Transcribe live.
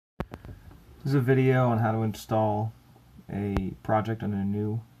This is a video on how to install a project on a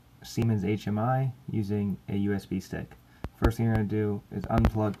new Siemens HMI using a USB stick. First thing you're going to do is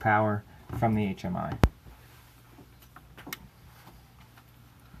unplug power from the HMI.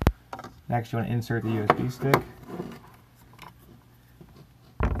 Next, you want to insert the USB stick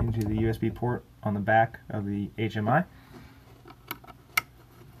into the USB port on the back of the HMI.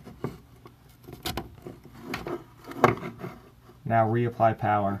 Now reapply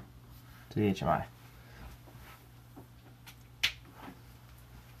power to the HMI.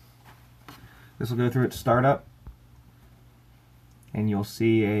 This will go through its startup, and you'll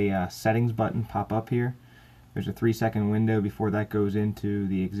see a settings button pop up here. There's a 3-second window before that goes into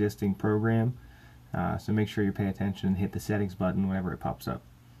the existing program, so make sure you pay attention and hit the settings button whenever it pops up.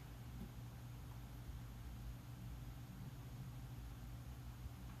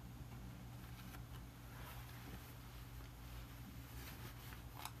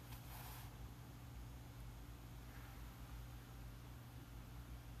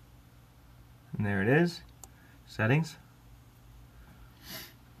 And there it is, settings.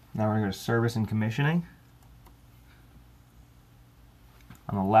 Now we're going to go to service and commissioning.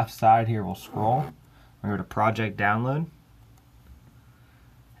 On the left side here we'll scroll. We're going to go to project download.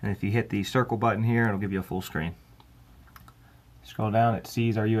 And if you hit the circle button here, it'll give you a full screen. Scroll down, it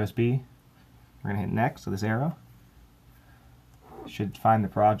sees our USB. We're going to hit next with this arrow. It should find the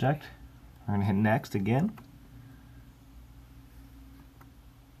project. We're going to hit next again.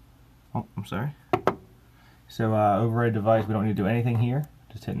 Oh, I'm sorry. So override device, we don't need to do anything here.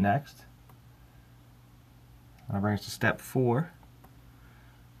 Just hit next. That'll bring us to step 4.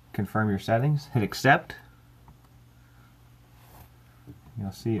 Confirm your settings. Hit accept.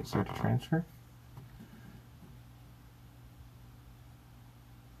 You'll see it start to transfer.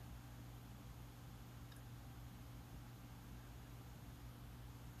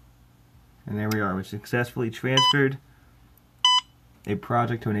 And there we are. We successfully transferred a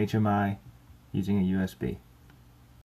project to an HMI using a USB.